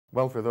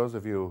Well, for those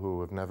of you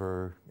who have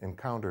never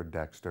encountered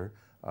Dexter,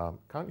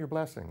 count your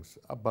blessings.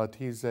 But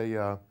he's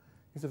a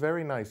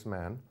very nice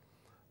man.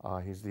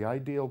 He's the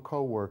ideal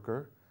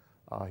coworker.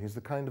 He's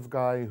the kind of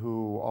guy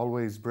who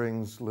always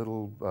brings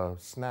little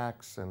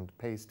snacks and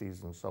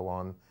pasties and so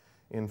on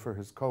in for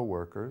his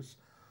coworkers.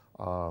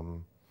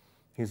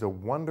 He's a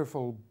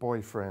wonderful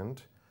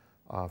boyfriend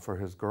for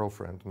his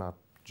girlfriend, not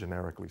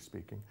generically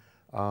speaking,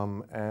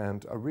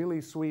 and a really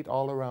sweet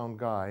all-around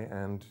guy.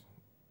 And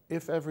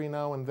if every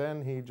now and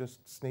then he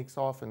just sneaks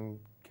off and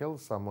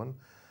kills someone,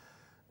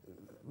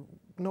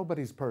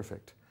 nobody's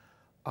perfect.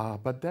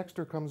 But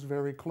Dexter comes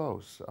very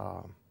close.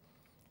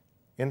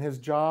 In his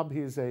job,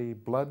 he's a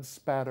blood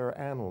spatter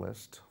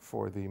analyst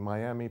for the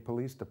Miami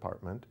Police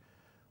Department,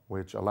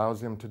 which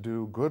allows him to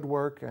do good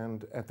work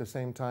and at the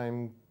same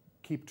time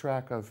keep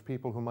track of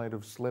people who might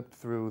have slipped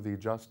through the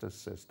justice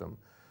system,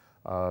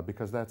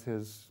 because that's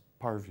his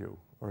purview,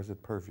 or is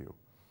it purview?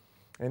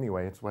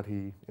 Anyway, it's what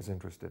he is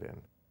interested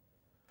in.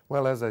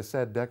 Well, as I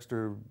said,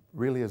 Dexter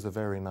really is a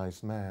very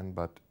nice man,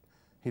 but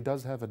he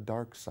does have a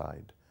dark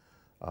side,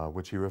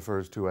 which he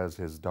refers to as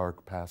his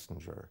dark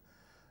passenger.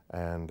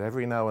 And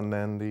every now and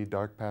then, the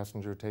dark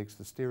passenger takes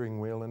the steering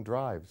wheel and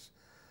drives,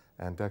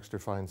 and Dexter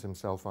finds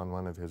himself on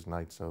one of his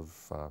nights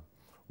of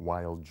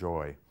wild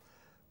joy,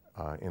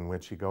 in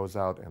which he goes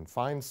out and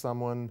finds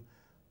someone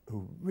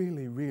who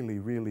really, really,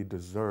 really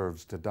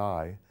deserves to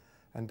die,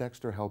 and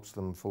Dexter helps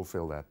them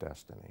fulfill that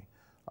destiny.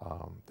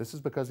 This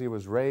is because he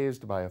was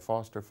raised by a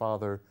foster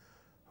father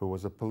who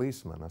was a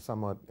policeman, a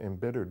somewhat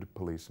embittered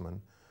policeman,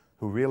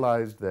 who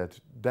realized that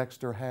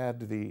Dexter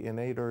had the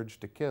innate urge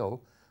to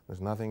kill.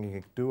 There's nothing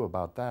he could do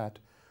about that.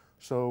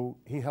 So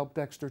he helped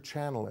Dexter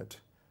channel it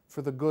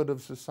for the good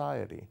of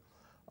society.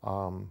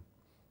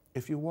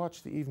 If you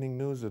watch the evening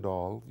news at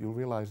all, you'll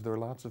realize there are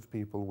lots of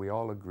people we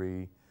all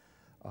agree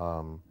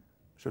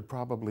should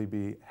probably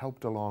be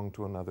helped along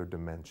to another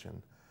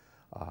dimension.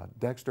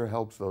 Dexter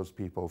helps those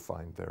people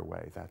find their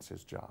way. That's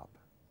his job.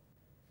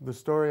 The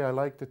story I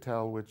like to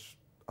tell, which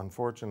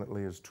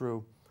unfortunately is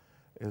true,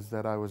 is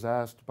that I was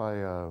asked by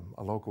a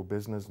local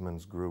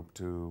businessmen's group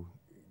to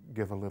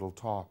give a little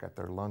talk at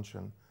their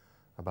luncheon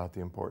about the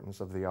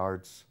importance of the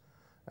arts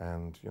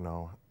and, you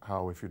know,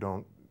 how if you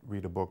don't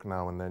read a book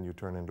now and then you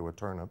turn into a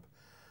turnip.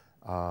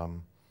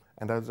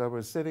 And as I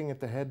was sitting at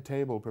the head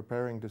table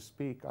preparing to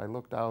speak, I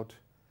looked out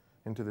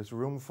into this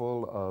room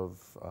full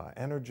of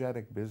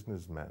energetic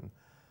businessmen,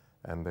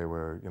 and they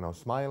were, you know,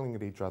 smiling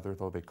at each other,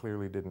 though they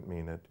clearly didn't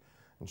mean it,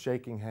 and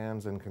shaking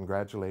hands and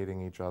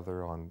congratulating each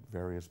other on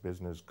various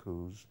business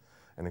coups,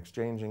 and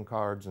exchanging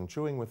cards and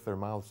chewing with their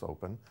mouths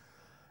open.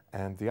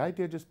 And the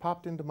idea just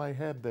popped into my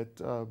head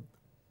that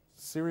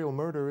serial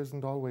murder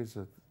isn't always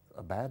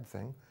a bad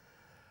thing.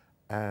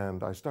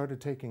 And I started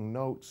taking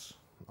notes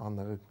on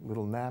the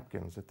little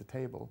napkins at the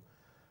table.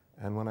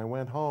 And when I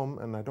went home,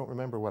 and I don't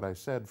remember what I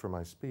said for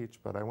my speech,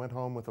 but I went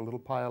home with a little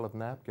pile of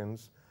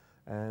napkins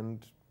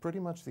and pretty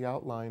much the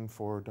outline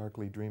for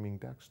Darkly Dreaming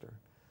Dexter.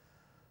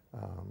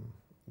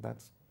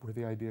 That's where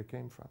the idea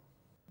came from.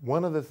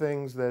 One of the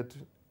things that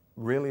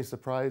really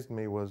surprised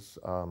me was,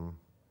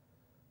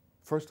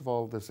 first of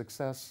all, the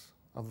success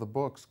of the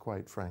books,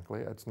 quite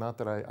frankly. It's not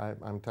that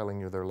I'm telling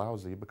you they're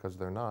lousy, because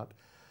they're not,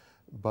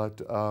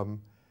 but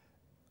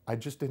I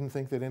just didn't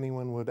think that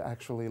anyone would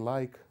actually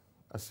like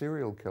a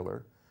serial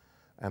killer.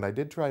 And I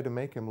did try to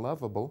make him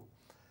lovable,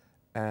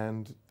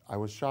 and I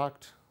was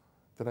shocked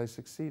that I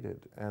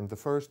succeeded. And the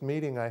first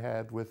meeting I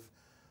had with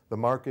the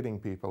marketing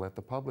people at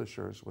the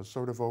publishers was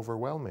sort of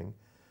overwhelming,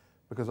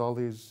 because all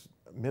these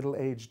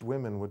middle-aged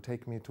women would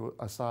take me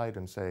aside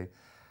and say,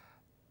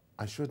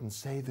 "I shouldn't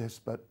say this,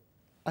 but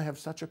I have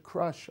such a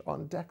crush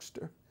on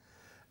Dexter."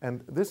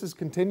 And this has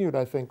continued,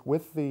 I think,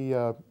 with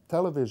the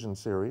television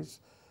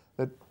series,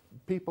 that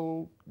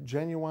people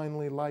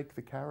genuinely like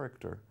the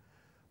character,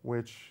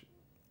 which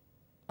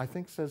I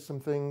think says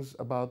some things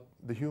about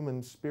the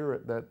human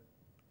spirit that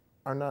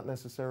are not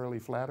necessarily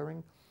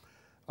flattering.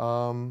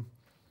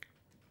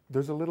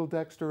 There's a little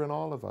Dexter in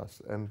all of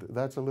us, and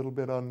that's a little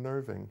bit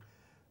unnerving.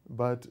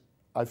 But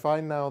I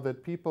find now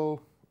that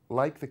people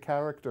like the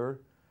character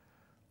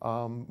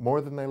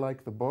more than they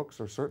like the books,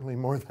 or certainly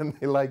more than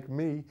they like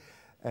me.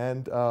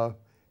 And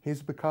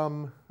he's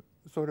become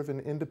sort of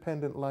an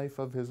independent life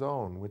of his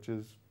own, which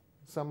is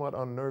somewhat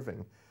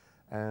unnerving.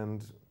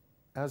 And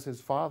as his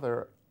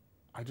father,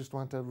 I just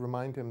want to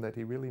remind him that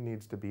he really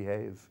needs to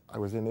behave. I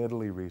was in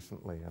Italy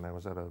recently, and I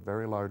was at a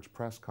very large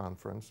press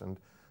conference, and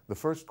the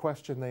first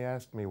question they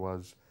asked me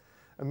was,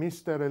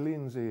 "Mr.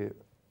 Lindsay,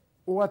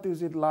 what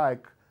is it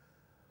like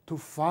to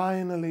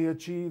finally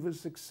achieve a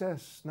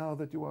success now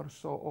that you are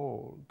so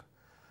old?"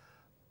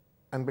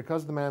 And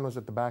because the man was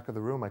at the back of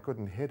the room, I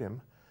couldn't hit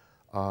him.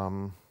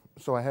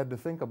 So I had to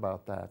think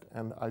about that.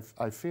 And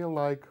I feel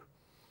like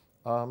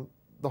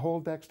the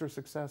whole Dexter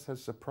success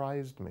has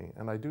surprised me.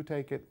 And I do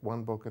take it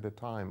one book at a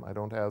time. I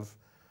don't have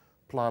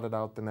plotted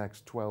out the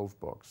next 12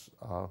 books.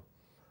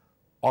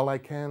 All I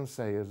can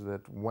say is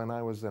that when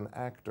I was an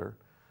actor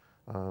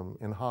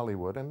in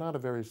Hollywood, and not a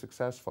very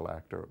successful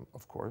actor,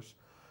 of course,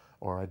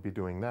 or I'd be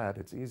doing that,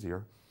 it's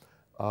easier,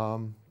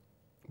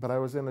 But I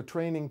was in a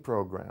training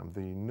program,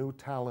 the New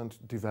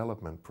Talent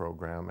Development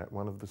Program at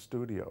one of the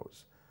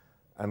studios.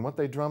 And what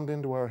they drummed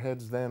into our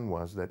heads then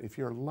was that if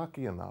you're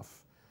lucky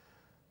enough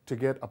to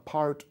get a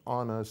part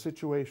on a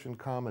situation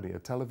comedy, a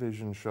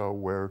television show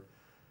where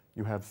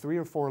you have 3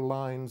 or 4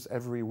 lines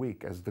every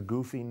week as the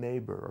goofy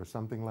neighbor or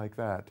something like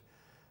that,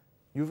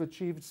 you've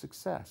achieved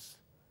success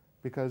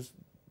because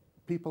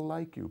people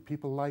like you,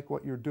 people like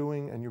what you're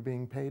doing, and you're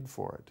being paid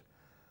for it.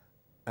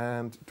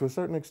 And to a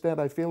certain extent,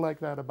 I feel like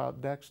that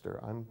about Dexter.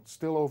 I'm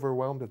still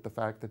overwhelmed at the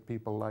fact that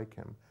people like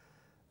him.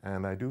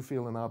 And I do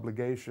feel an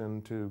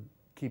obligation to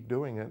keep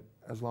doing it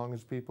as long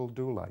as people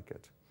do like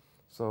it.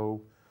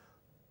 So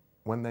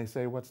when they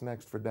say, what's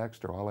next for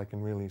Dexter, all I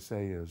can really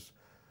say is,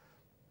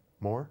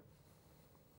 more.